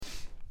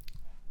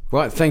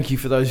Right, thank you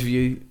for those of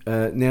you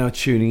now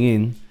tuning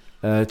in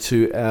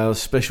to our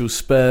special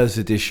Spurs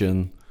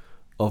edition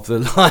of the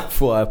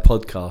Live Wire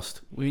podcast.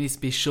 We need to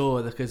be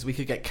sure because we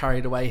could get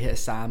carried away here,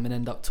 Sam, and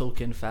end up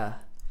talking for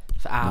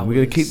hours. No, we're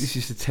going to keep this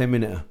just a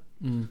 10-minute.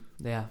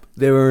 Yeah.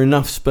 There are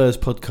enough Spurs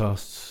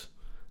podcasts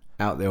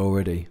out there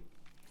already.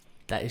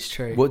 That is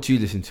true. What do you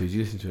listen to? Do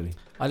you listen to any?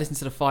 I listen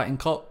to The Fighting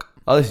Cock.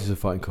 I listen to The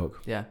Fighting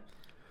Cock. Yeah.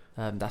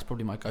 That's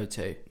probably my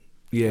go-to.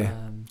 Yeah.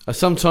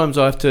 Sometimes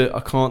I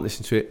can't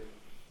listen to it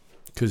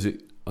because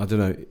I don't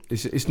know.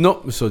 It's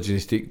not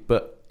misogynistic,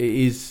 but it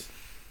is.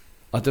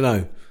 I don't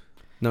know.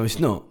 No, it's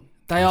not.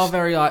 They are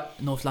very like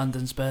North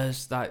London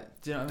Spurs.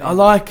 Like, do you know what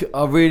I mean?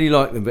 I really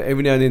like them, but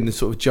every now and then the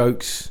sort of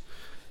jokes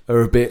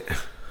are a bit.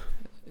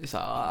 It's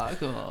like, oh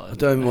God. I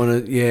don't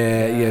want to.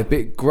 Yeah, a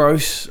bit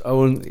gross. I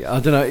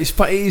don't know. It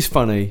is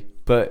funny,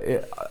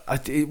 but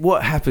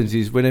what happens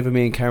is whenever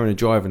me and Karen are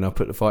driving, I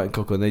put The Fighting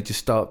Cock on. They just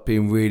start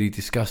being really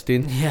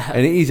disgusting. Yeah.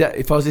 And it is.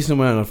 If I was listening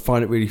around, I'd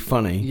find it really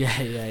funny.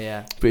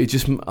 Yeah. But it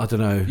just. I don't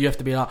know. You have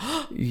to be like.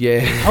 Yeah.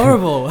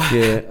 Horrible.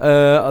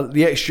 Yeah.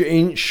 The Extra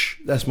Inch.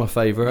 That's my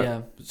favourite.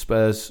 Yeah.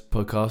 Spurs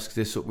podcast because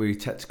they're sort of really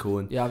tactical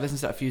and. Yeah, I've listened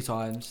to that a few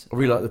times. I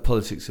really like the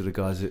politics of the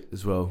guys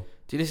as well.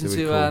 Do you listen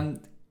to cool.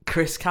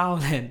 Chris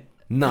Cowlin?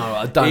 No,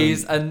 I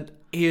don't.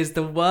 He is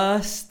the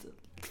worst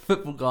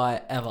football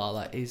guy ever.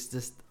 Like, he's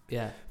just,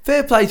 yeah.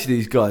 Fair play to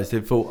these guys. They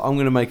thought, I'm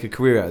going to make a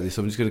career out of this.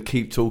 I'm just going to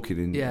keep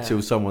talking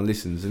until someone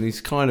listens. And he's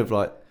kind of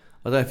like,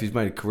 I don't know if he's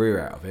made a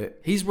career out of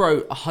it. He's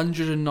wrote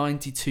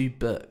 192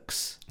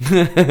 books.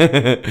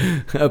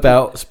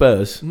 About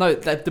Spurs? No,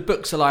 the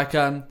books are like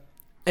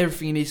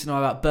everything you need to know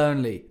about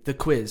Burnley, the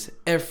quiz.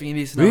 Everything you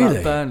need to know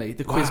about Burnley,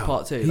 the quiz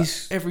part 2. Like,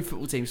 every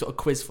football team sort of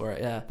quiz for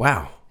it, yeah.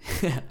 Wow.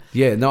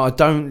 Yeah, no, I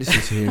don't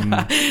listen to him.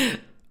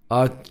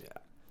 I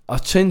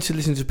tend to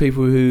listen to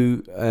people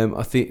who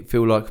I think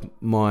feel like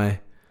my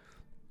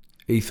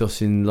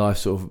ethos in life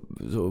sort of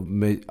I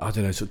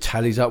don't know, sort of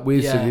tallies up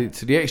with. Yeah.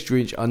 So the Extra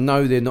Inch, I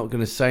know they're not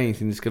going to say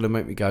anything that's going to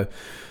make me go,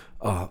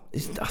 I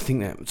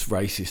think that's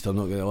racist. I'm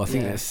not going to. I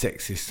think that's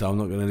sexist. So I'm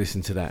not going to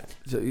listen to that.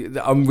 So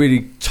I'm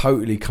really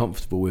totally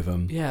comfortable with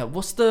them. Yeah.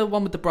 What's the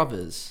one with the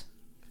brothers?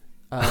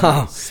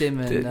 Sim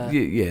and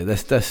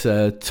that's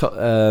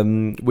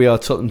We Are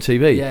Tottenham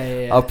TV.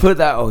 Yeah. I'll put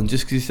that on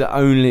just because it's the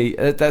only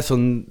that's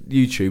on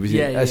YouTube, isn't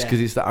it? That's because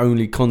it's the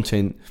only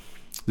content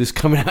that's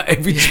coming out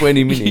every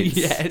 20 minutes.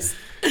 Yes,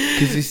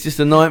 because it's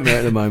just a nightmare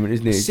at the moment,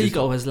 isn't it?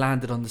 Seagull has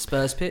landed on the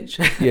Spurs pitch.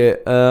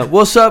 Yeah.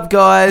 What's up,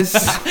 guys?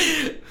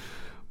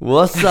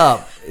 What's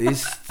up?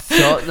 It's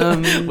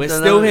Tottenham. We're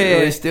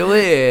still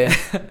here.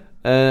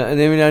 And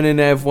every now and then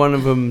they have one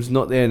of them's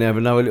not there and they have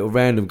another little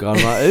random guy.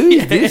 I'm like,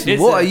 who's this?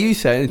 What are you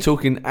saying? And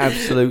talking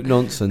absolute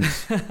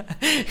nonsense.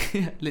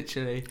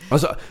 Literally.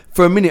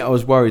 For a minute I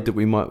was worried that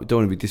we don't want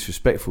to be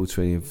disrespectful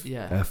to any of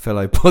our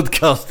fellow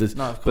podcasters.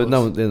 No, of course. But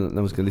no one's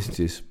going to listen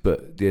to this.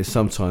 But yeah,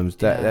 sometimes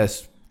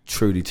that's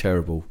truly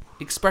terrible.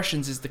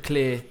 Expressions is the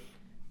clear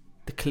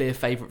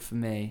favourite for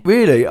me.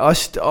 Really? I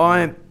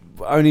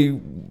only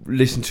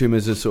listen to him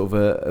as a sort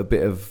of a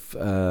bit of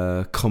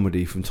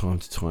comedy from time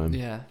to time.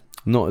 Yeah.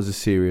 Not as a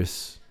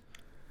serious.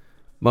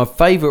 My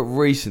favourite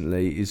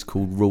recently is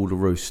called Rule the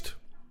Roost.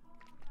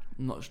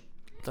 Don't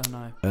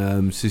know.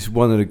 So this is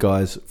one of the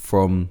guys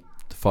from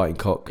The Fighting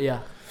Cock.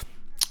 Yeah.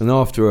 And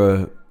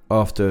after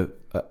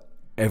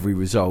every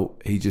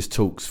result, he just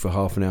talks for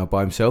half an hour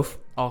by himself.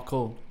 Oh,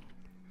 cool.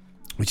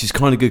 Which is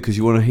kind of good because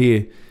you want to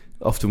hear.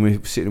 Often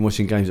we're sitting and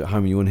watching games at home,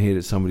 and you want to hear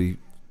that somebody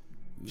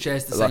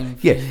shares the same.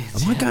 Yeah.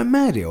 Am I going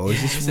mad here, or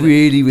is this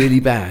really, really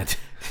bad?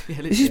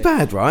 Yeah, this is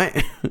bad,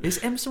 right? Is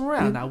Emerson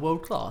Royale now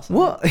world class?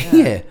 What?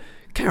 Yeah.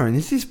 Karen,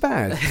 is this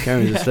bad?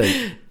 Karen's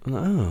asleep. I'm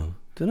like,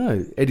 don't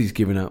know. Eddie's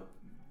given up.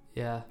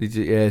 Yeah.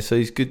 Yeah, so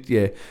he's good,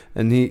 yeah.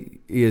 And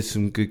he has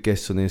some good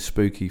guests on there.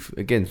 Spooky,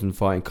 again, from The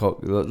Fighting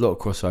Cock. A lot of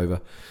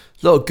crossover.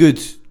 A lot of good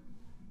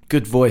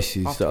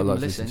voices that I like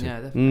to listen to. Yeah,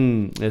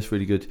 definitely. That's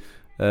really good.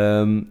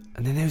 And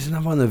then there's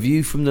another one, The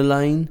View from the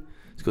Lane.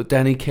 It's got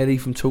Danny Kelly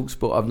from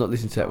TalkSport. I've not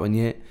listened to that one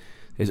yet.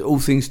 There's All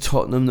Things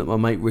Tottenham that my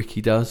mate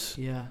Ricky does.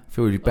 Yeah. I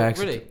feel really bad.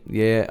 Oh, really?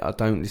 Yeah, I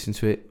don't listen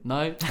to it.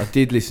 No? I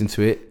did listen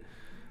to it.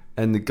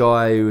 And the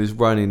guy who was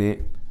running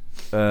it,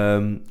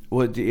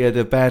 he had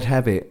a bad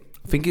habit.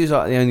 I think it was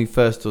like the only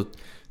first or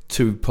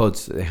two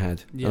pods that they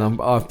had. Yeah. And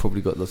I've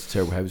probably got lots of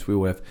terrible habits, we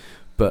all have.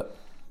 But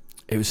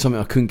it was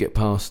something I couldn't get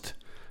past.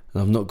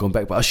 And I've not gone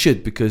back. But I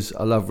should because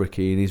I love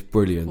Ricky and he's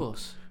brilliant. Of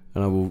course.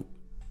 And I will...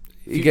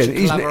 Again,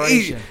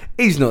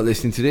 he's not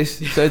listening to this.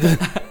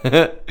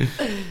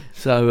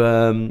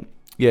 So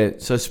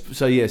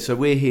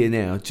we're here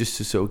now just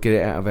to sort of get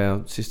it out of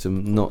our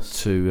system, not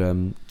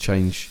to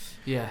change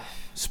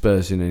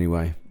Spurs in any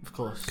way. Of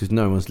course. Because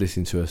no one's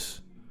listening to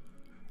us.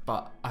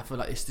 But I feel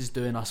like this is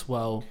doing us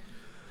well.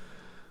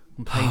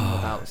 Complaining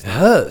about stuff. It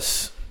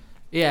hurts.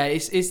 Yeah,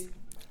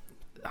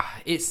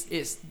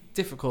 it's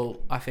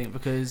difficult, I think,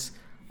 because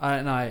I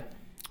don't know.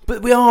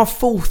 But we are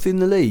fourth in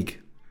the league.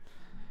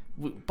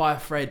 By a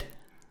thread.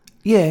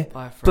 Yeah,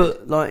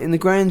 but like in the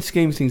grand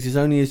scheme of things, there's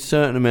only a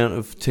certain amount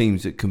of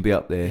teams that can be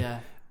up there. Yeah.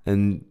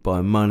 and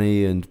by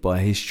money and by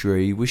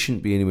history, we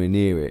shouldn't be anywhere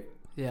near it.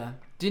 Yeah.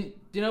 Do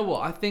you know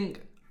what? I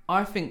think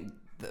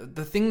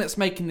the thing that's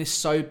making this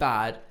so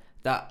bad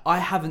that I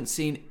haven't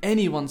seen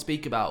anyone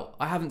speak about,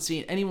 I haven't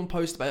seen anyone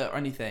post about it or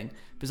anything,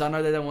 because I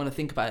know they don't want to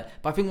think about it.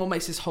 But I think what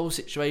makes this whole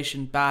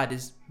situation bad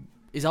is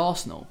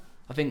Arsenal.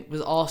 I think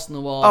with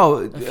Arsenal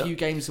are a few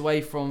games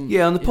away from...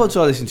 Yeah, on the pods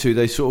I listen to,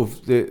 they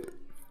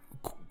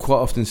quite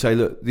often say,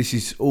 look, this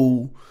is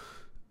all...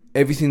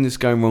 Everything that's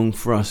going wrong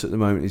for us at the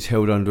moment is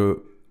held under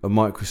a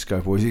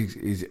microscope, or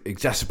is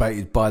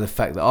exacerbated by the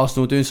fact that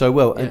Arsenal are doing so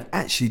well and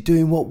actually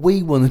doing what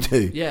we want to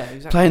do. Yeah,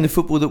 exactly. Playing the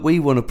football that we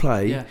want to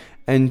play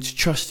and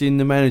trusting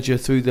the manager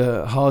through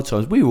the hard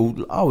times.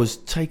 I was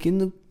taking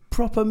the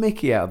proper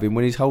mickey out of him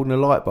when he's holding a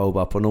light bulb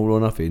up on All or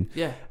Nothing.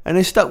 Yeah. And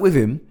they're stuck with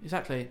him.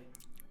 Exactly.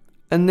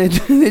 And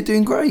they're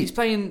doing great. He's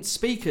playing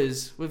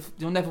speakers with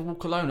 "You'll Never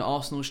Walk Alone" at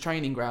Arsenal's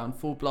training ground,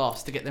 full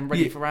blast, to get them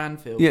ready for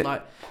Anfield. Yeah.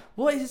 Like,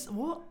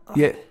 what?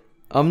 Yeah.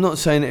 I'm not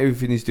saying that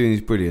everything he's doing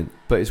is brilliant,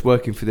 but it's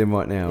working for them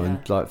right now. And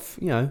I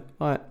think.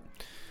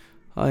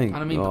 And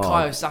I mean,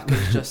 Bukayo Saka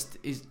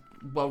is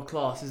world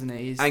class, isn't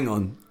he? Hang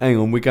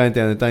on, we're going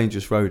down a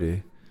dangerous road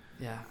here.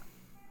 Yeah.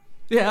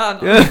 Yeah.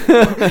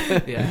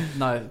 Yeah.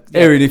 No. Yeah.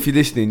 Aaron, if you're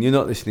listening, you're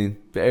not listening,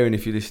 but Aaron,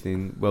 if you're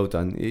listening, well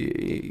done.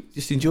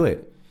 Just enjoy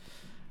it.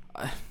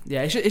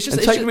 Yeah, it's just.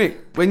 And take the mick.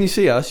 When you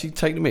see us, you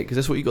take the mick, because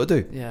that's what you got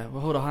to do. Yeah,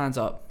 we'll hold our hands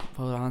up.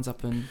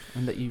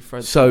 And let you throw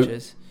the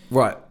punches.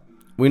 Right.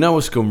 We know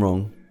what's gone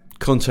wrong.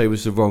 Conte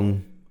was the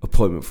wrong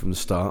appointment from the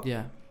start.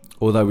 Yeah.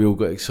 Although we all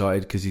got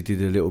excited because he did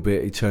a little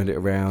bit, he turned it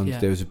around. Yeah.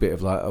 There was a bit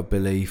of like a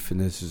belief, and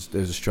there's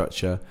a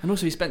structure. And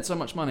also, he spent so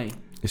much money.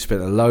 He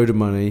spent a load of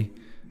money,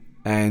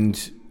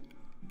 and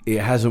it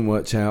hasn't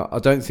worked out. I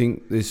don't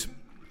think the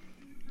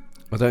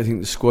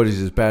squad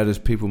is as bad as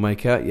people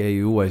make out. Yeah,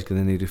 you're always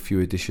going to need a few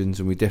additions,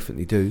 and we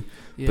definitely do.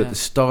 Yeah. But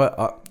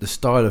the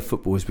style of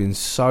football has been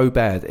so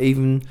bad,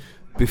 even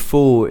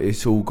before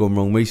it's all gone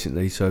wrong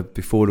recently. So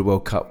before the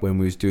World Cup, when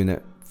we was doing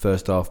that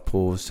first half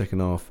poor, second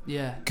half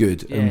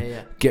good,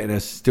 and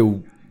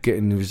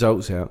getting the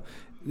results out,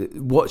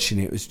 watching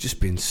it has just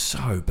been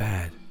so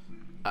bad.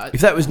 If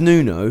that was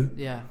Nuno,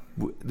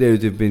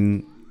 he'd have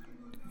been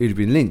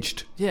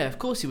lynched. Yeah, of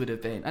course he would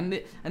have been.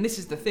 And this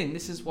is the thing.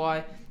 This is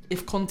why,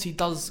 if Conte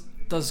does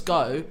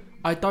go,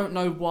 I don't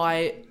know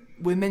why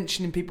we're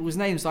mentioning people's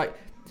names like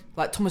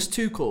Thomas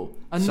Tuchel.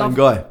 Same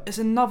guy. It's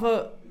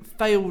another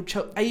failed.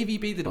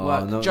 AVB didn't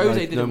work.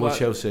 Jose didn't work.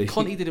 Chelsea.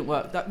 Conte didn't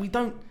work.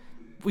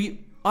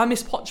 I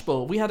miss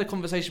Pochball. We had a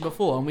conversation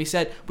before, and we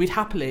said we'd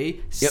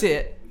happily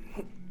sit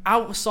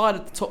outside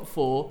of the top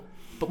four,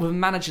 but with a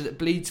manager that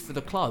bleeds for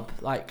the club.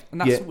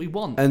 And that's what we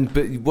want.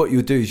 But what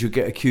you'll do is you'll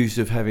get accused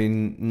of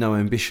having no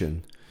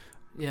ambition.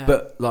 Yeah.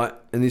 But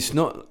and it's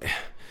not.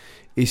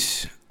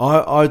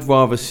 I'd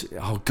rather.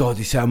 Oh God,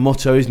 it's our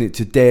motto, isn't it?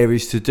 To dare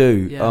is to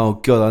do. Yeah. Oh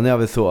God, I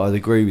never thought I'd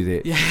agree with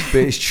it. Yeah. But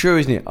it's true,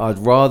 isn't it? I'd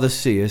rather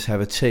see us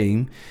have a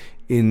team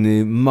in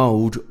the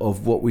mould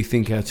of what we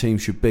think our team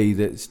should be,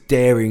 that's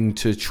daring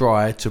to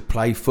try to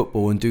play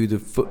football and do the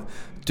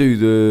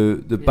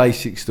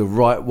basics the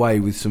right way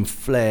with some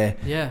flair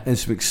and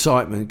some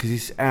excitement, because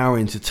it's our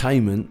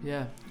entertainment.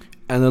 Yeah.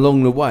 And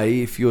along the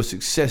way, if you're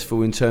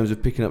successful in terms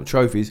of picking up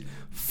trophies,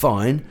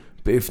 fine.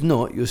 But if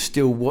not, you're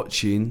still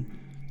watching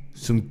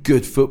some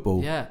good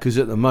football. Yeah. Because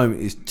at the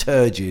moment, it's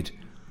turgid.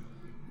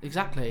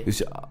 Exactly.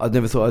 I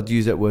never thought I'd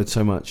use that word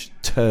so much.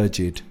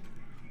 Turgid.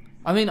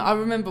 I mean, I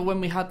remember when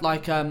we had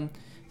the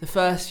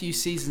first few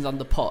seasons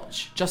under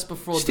Poch, just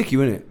before sticky,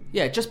 wasn't it?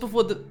 Yeah, just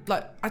before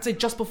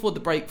just before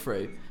the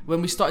breakthrough,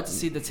 when we started to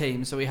see the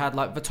team. So we had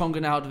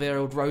Vertonghen,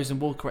 Alderweireld, Rose,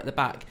 and Walker at the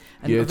back.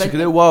 And it took a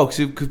little while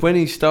because when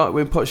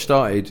Poch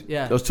started,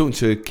 I was talking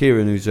to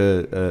Kieran, who's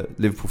a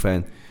Liverpool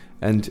fan,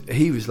 and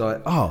he was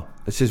like, "Oh,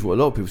 it says what a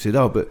lot of people said.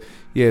 Oh, but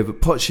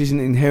Poch isn't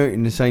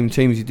inheriting the same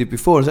team as he did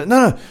before." I was like,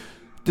 "No,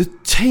 the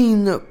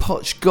team that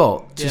Poch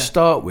got to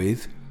start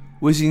with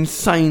was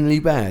insanely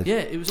bad." Yeah,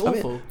 it was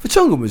awful.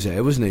 Vertonghen was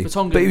there, wasn't he?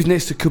 But he was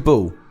next to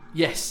Kabul.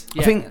 Yes,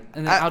 yeah. I think,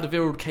 and then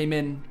Alderweireld came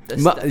in.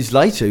 It's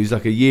later. He was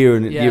like a year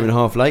and a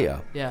half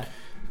later. Yeah.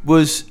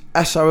 Was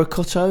Asaro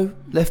Koto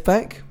left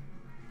back?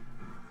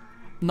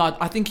 No,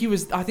 I think he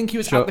was at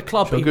the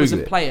club, but he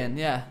wasn't playing.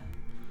 Yeah,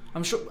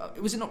 I'm sure.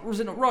 Was it not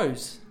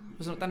Rose?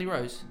 Was it not Danny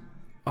Rose?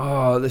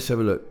 Oh, let's have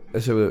a look.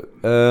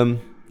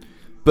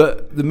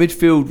 But the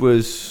midfield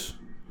was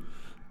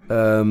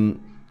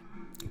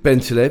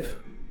Bentaleb.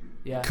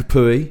 Yeah.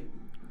 Kapui.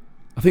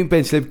 I think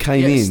Bentaleb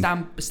came in.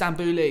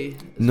 Stambouli.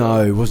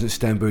 No, it wasn't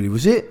Stambouli,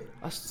 was it?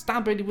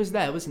 Stambouli was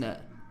there, wasn't it?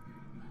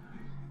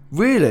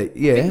 Really?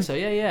 Yeah. I think so,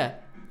 yeah.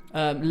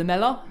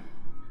 Lamela?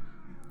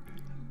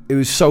 It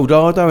was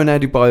Soldado and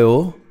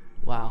Adebayor.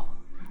 Wow.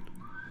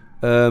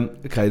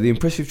 Okay, the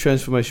impressive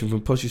transformation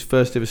from Poch's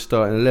first ever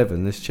start in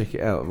 11. Let's check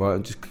it out. Right, I'll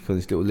just click on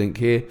this little link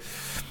here.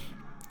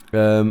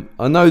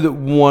 I know that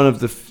one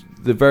of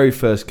the very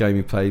first game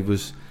he played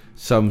was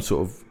some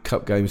sort of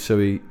cup game, so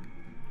he...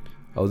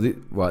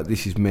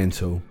 this is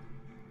mental.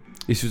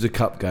 This was a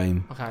cup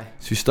game. Okay.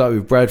 So we started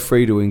with Brad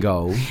Friedel in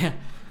goal. Yeah.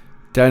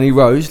 Danny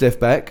Rose, left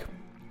back.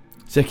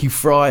 Zeki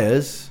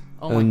Friars.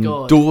 Oh my and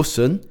God.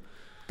 Dawson,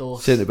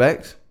 Dawes. centre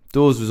backs.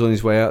 Dawes was on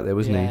his way out there,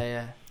 wasn't he?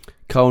 Yeah.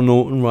 Carl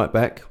Norton, right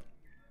back.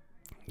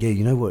 Yeah,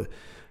 you know what?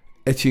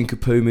 Etienne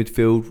Capoue,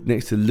 midfield,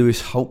 next to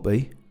Lewis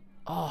Holtby.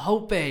 Oh,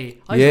 Holtby.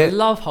 I used to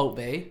love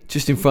Holtby.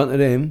 Just in front of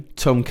them,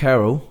 Tom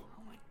Carroll.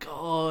 Oh my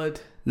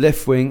God.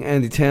 Left wing,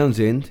 Andy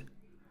Townsend.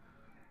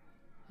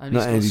 Only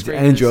Not Andy,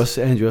 screamers.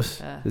 Andros.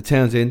 Yeah. The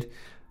Townsend.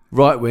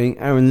 Right wing,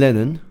 Aaron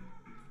Lennon.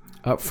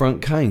 Up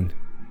front, Kane.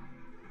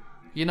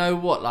 You know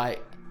what,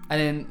 like, and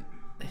then,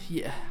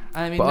 yeah.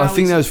 I mean, But I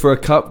think that was for a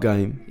cup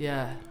game.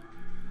 Yeah.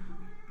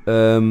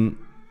 So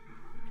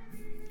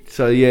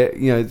yeah,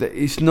 you know,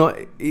 it's not.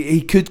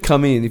 He could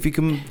come in if he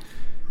can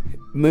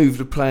move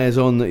the players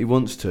on that he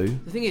wants to.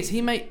 The thing is,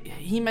 he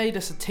made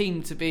us a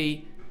team to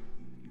be.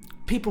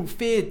 People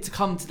feared to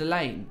come to the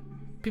lane.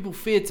 People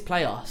feared to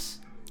play us.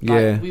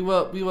 Like, we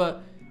were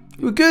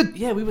good.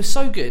 Yeah, we were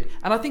so good,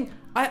 and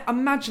I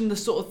imagine the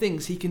sort of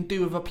things he can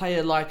do with a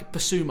player like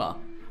Basuma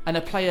and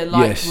a player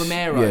like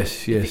Romero.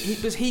 Yes.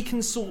 Because he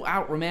can sort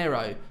out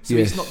Romero, so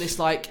he's not this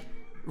like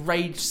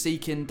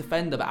rage-seeking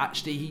defender, but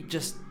actually he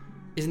just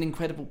is an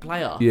incredible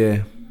player.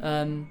 Yeah.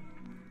 And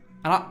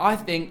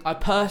I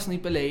personally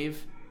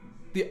believe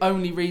the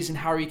only reason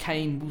Harry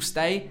Kane will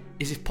stay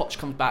is if Poch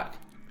comes back.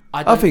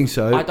 I think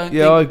so.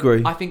 I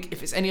agree. I think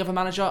if it's any other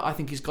manager, I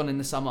think he's gone in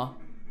the summer.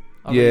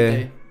 I yeah.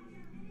 really do.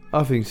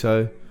 I think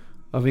so.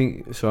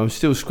 I'm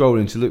still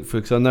scrolling to look for,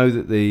 because I know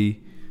that the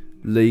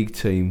league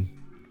team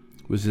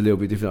was a little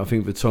bit different. I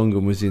think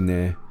Vertonghen was in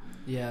there.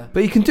 Yeah.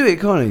 But he can do it,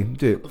 can't he?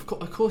 Do it.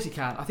 Of course he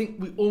can. I think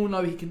we all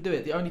know he can do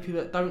it. The only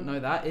people that don't know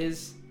that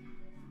is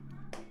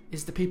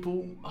the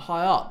people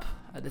high up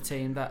at the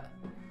team that...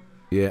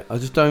 Yeah, I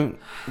just don't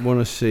want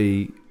to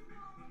see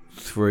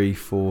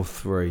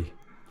 3-4-3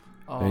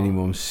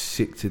 anymore. I'm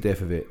sick to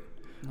death of it.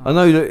 No. I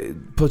know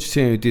that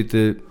Pochettino did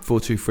the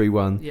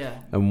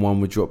 4-2-3-1 and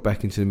one would drop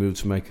back into the middle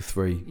to make a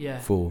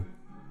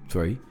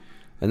 3-4-3,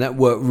 and that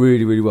worked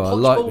really, really well.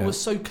 Poch's I like ball that.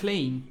 was so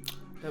clean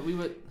that we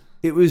were...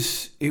 It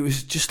was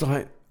just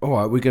like, all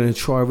right, we're going to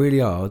try really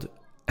hard,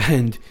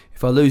 and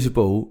if I lose a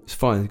ball, it's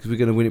fine because we're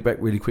going to win it back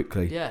really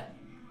quickly. Yeah,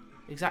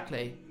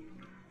 exactly.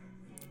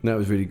 And that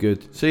was really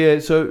good. So yeah,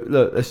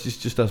 look, that's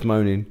just us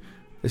moaning.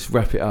 Let's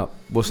wrap it up.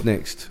 What's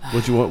next?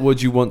 What do you want? What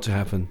do you want to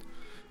happen?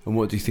 And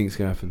what do you think is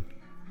going to happen?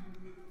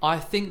 I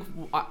think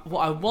what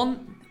I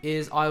want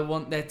is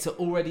there to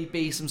already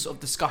be some sort of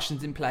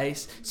discussions in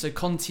place. So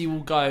Conte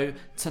will go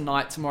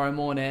tonight, tomorrow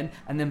morning,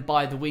 and then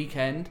by the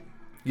weekend,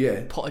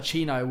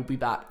 Pochettino will be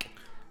back.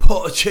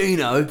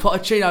 Pochettino.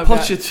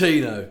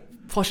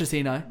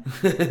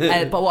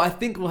 But what I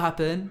think will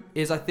happen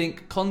is I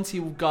think Conte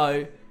will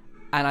go,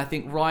 and I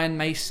think Ryan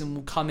Mason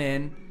will come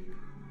in,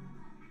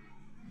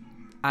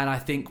 and I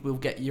think we'll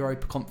get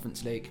Europa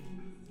Conference League.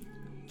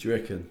 Do you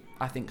reckon?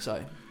 I think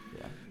so.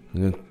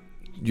 Yeah.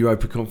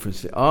 Europa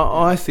Conference League.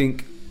 I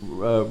think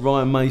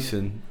Ryan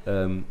Mason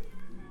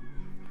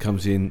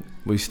comes in.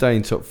 We stay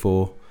in top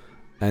 4,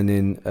 and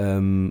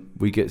then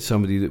we get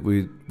somebody that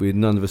we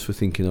none of us were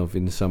thinking of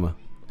in the summer.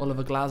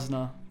 Oliver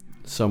Glasner.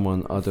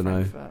 Someone I don't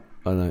know.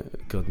 I don't know.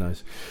 God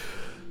knows.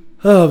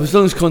 Oh, as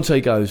long as Conte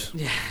goes.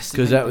 Yes.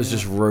 Because that was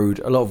just rude.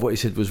 A lot of what he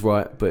said was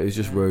right, but it was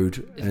just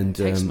rude. And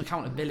take some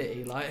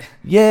accountability, like.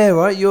 Yeah,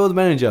 right. You're the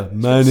manager.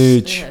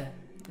 Manage. Yeah,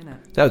 you know.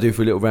 That'll do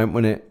for a little rant,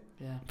 won't it?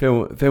 Yeah.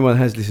 If anyone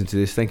has listened to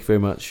this, thank you very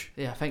much.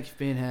 Yeah, thank you for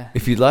being here.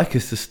 If you'd like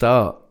us to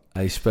start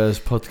a Spurs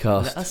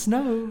podcast, let us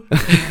know.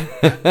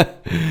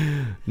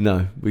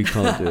 No, we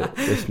can't do it.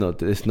 Let's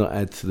not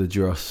add to the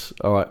dross.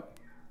 All right.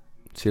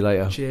 See you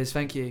later. Cheers.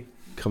 Thank you.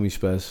 Come on, you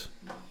Spurs.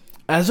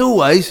 As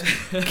always,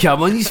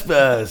 come on, you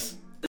Spurs.